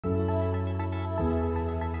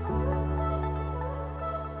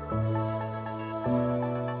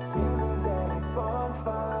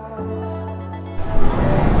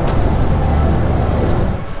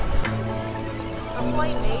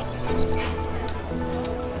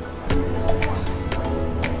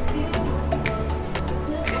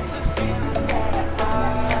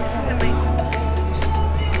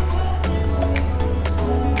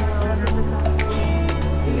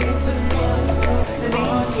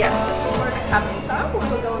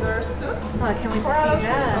Oh, I can't wait to For see us,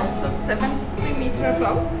 that. it's also 73-meter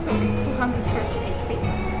boat, so it's 238 feet.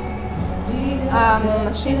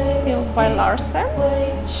 She's built by Lurssen,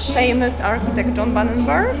 famous architect John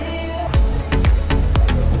Vandenberg.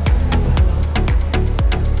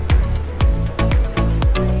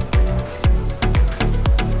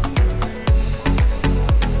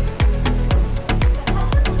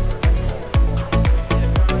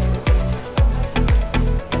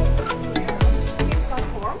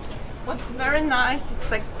 What's very nice is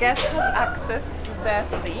the guest has access to the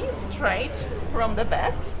sea straight from the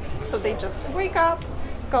bed, so they just wake up,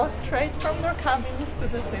 go straight from their cabins to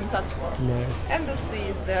the swim platform. Nice. And the sea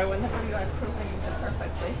is there whenever you are cruising. It's the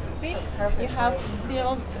perfect place to be. You have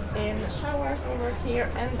built-in showers over here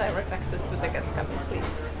and direct access to the guest cabins,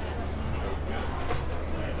 please.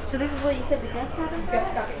 So this is what you said, the guest cabins?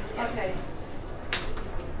 Guest cabins, yes. Okay.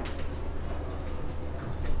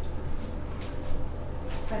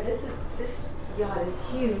 This yacht is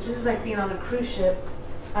huge. This is like being on a cruise ship,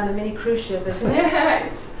 on a mini cruise ship, isn't it?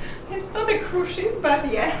 Yeah, it's not a cruise ship, but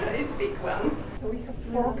yeah, it's a big one. So we have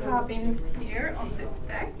 4 cabins here on this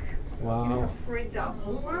deck. Wow. You have 3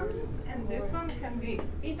 double ones, and this one can be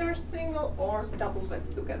either single or double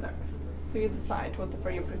beds together. So you decide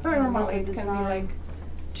whatever you prefer. Normally it can be like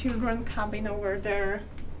children cabin over there.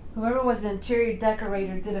 Whoever was the interior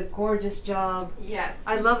decorator did a gorgeous job. Yes.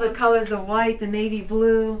 I love the colors, the white, the navy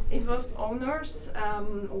blue. It was owner's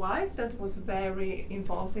wife that was very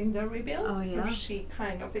involved in the rebuild. Oh, yeah? So she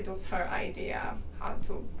it was her idea how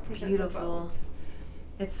to present Beautiful. the boat.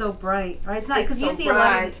 It's so bright, right? It's not because It's so usually a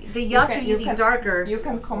lot bright. of the yachts are You usually can- darker. You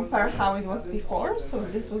can compare how it was before. So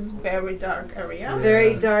this was very dark area.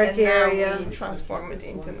 Very dark and area. Now we transform it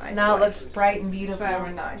into nice. Now it white. looks bright and beautiful.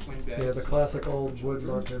 Very nice. Yeah, the classic old wood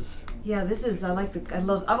look is. Yeah, this is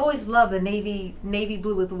I've always loved the navy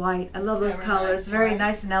blue with white. I love those Very colors. nice, Very right?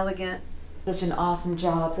 nice and elegant. Such an awesome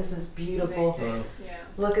job. This is beautiful. Yeah.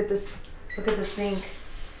 Look at this. Look at the sink.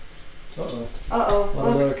 Uh-oh. Uh-oh. Oh,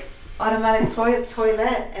 Look. look. Automatic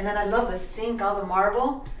toilet. And then I love the sink, all the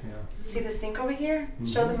marble. Yeah. See the sink over here?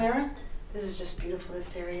 Show the mirror. This is just beautiful,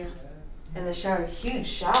 this area. And the shower, huge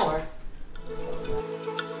shower.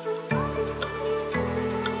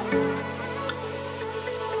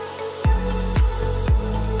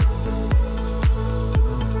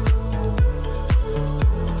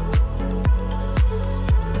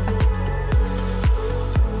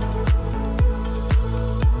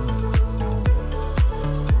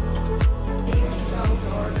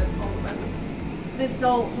 This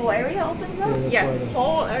whole area opens up? Yeah. That's Yes, why the-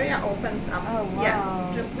 whole area opens up. Oh, wow.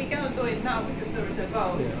 Yes, just we cannot do it now because there is a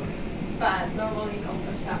boat. Yeah. But normally it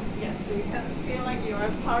opens up. Yes, so you can feel like you are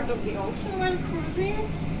part of the ocean while cruising.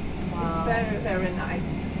 Wow. It's very, very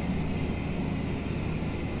nice.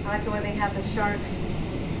 I like the way they have the sharks.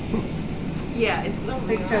 Yeah, it's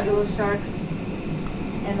lovely. Picture of the little sharks.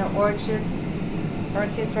 And the orchids.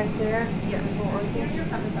 Orchids right there. Yes. Little Here orchids. you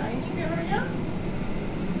have a dining area.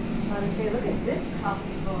 I want to say, look at this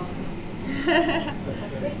coffee book. That's a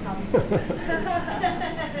big coffee book.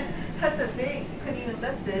 That's a big, you couldn't even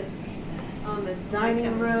lift it. On the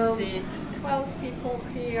dining room. Sit 12 people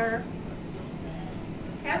here.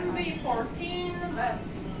 Can be 14, but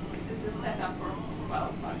this is set up for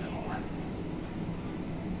 12 at the moment.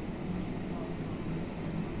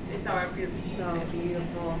 It's our beautiful. So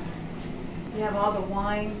beautiful. You have all the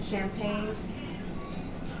wines, champagnes.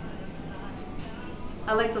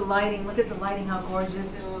 I like the lighting. Look at the lighting, how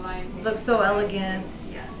gorgeous. Looks so elegant.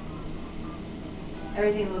 Yes.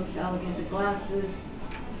 Everything looks elegant. The glasses,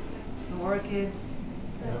 the orchids,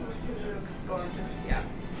 It looks gorgeous, yeah.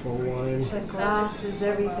 Full wine. the glasses,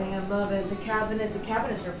 everything. I love it. The cabinets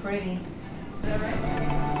are pretty. This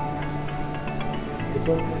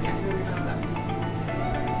one?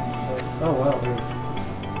 Oh wow.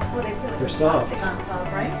 Well, they put They're the soft. plastic on top,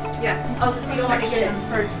 right? Yes. Oh, so you don't want to get it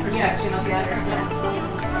for protection. Okay, I understand. You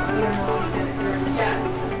don't want to get it dirty. Yes.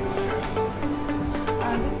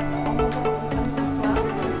 And this all the buttons as well.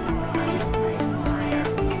 So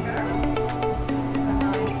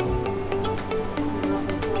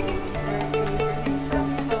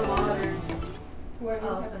So modern. where you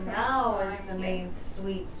Oh, have so some now is wine, the main yes.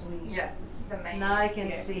 suite. Yes, this is the main. Now I can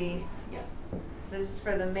VIP see. suite, Yes. This is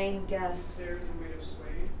for the main guests.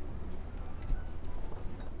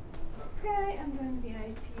 Okay, and then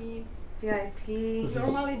VIP. VIP.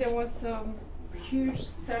 Normally there was a huge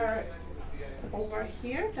stairs over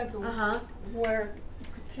here that where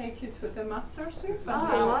could take you to the master suite. But Oh,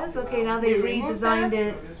 now it was? Okay, now they we removed redesigned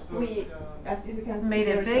that. it. We, as you can see, Made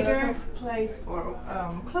it there's a bigger. lot of place for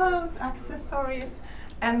clothes, accessories,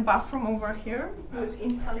 and bathroom over here with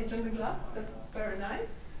intelligent glass. That's very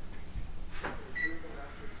nice.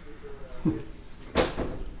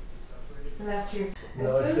 And that's your.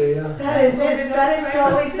 No, I see ya. That is it. That is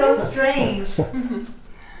always so strange.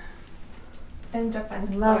 And Japan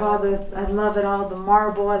I love all this. I love it all. The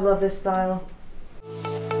marble. I love this style.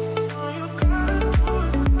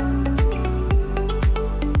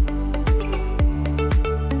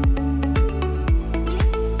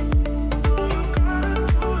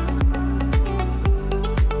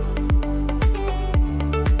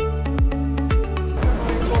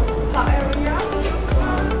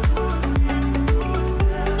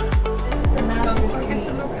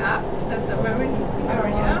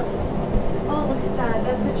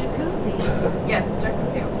 Yes,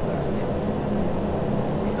 jacuzzi upstairs.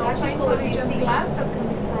 Yeah. It's also actually cool if you intelligent see- glass that can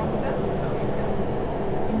be frozen, so you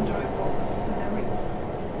can enjoy both scenery.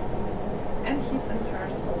 And his and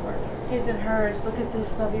hers over there. His and hers. Look at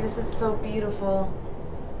this, lovey. This is so beautiful.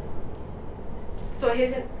 So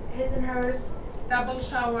his and hers. Double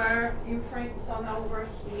shower, infrared sauna over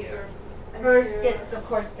here. And Hers here gets, of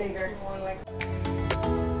course, bigger. it's more like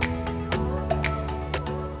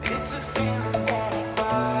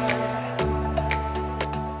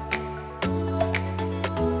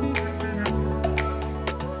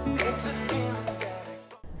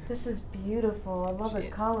This is beautiful. I love the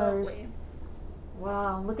It's colors. lovely.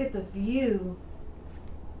 Wow, look at the view.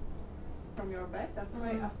 From your bed, that's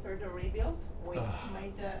why after the rebuild, we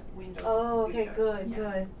made the windows Oh, okay, bigger. good, Yes.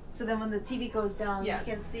 good. So then when the TV goes down, Yes.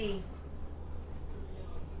 you can see.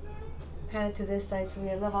 Pan it to this side. So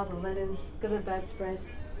I love all the linens. Look at the bedspread.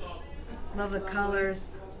 Love the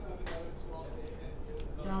colors.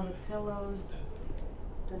 And all the pillows,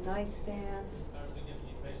 the nightstands.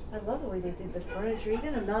 I love the way they did the furniture.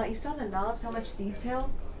 Even the knob. You saw the knobs, how much detail?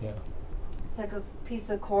 Yeah. It's like a piece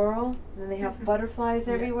of coral. And then they have butterflies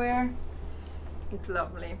Yeah. everywhere. It's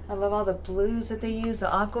lovely. I love all the blues that they use,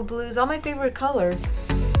 the aqua blues, all my favorite colors.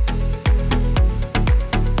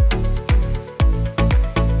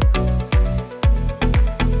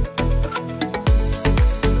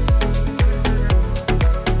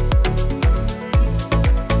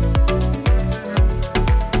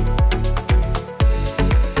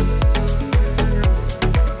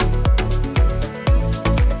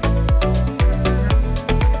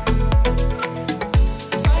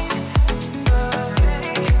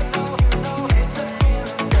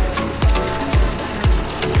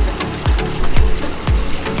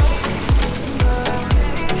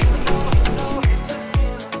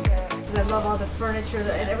 I love all the furniture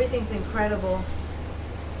and everything's incredible.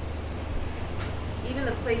 Even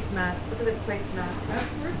the placemats. Look at the placemats.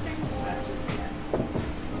 Everything matches, yeah.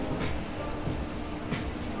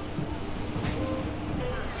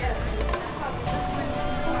 Yes, this is how it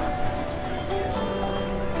looks.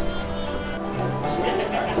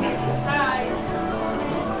 Hi.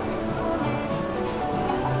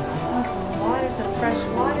 Some water, some fresh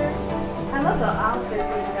water. I love the outfits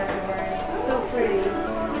that they're wearing. So pretty.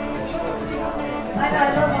 I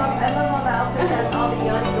love all the outfits that all the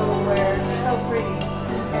young girls wear. They're so pretty.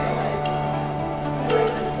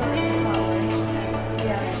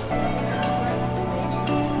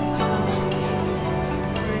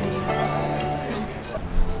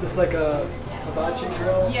 Is this like a hibachi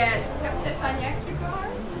grill? Yes, we have the teppanyaki bar.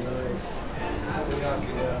 Nice.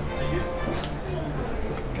 Takoyaki, yeah.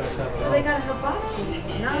 You guys have Oh, they got a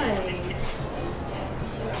hibachi. Nice.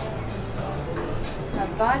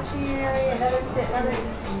 Hibachi area, another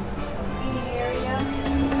eating area.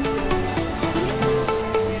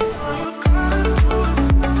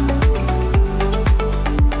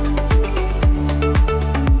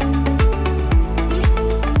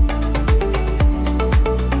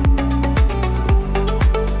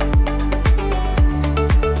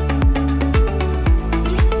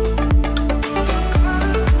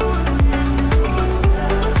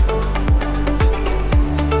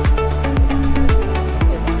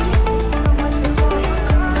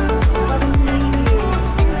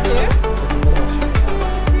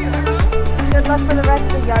 Good luck for the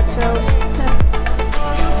rest of the yacht show.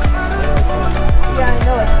 Yeah, I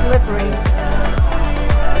know it's slippery.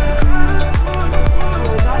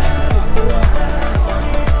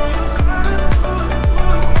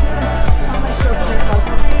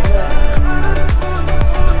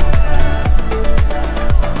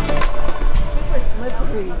 Super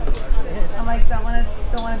slippery. I'm like, don't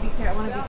want to be careful. I want to be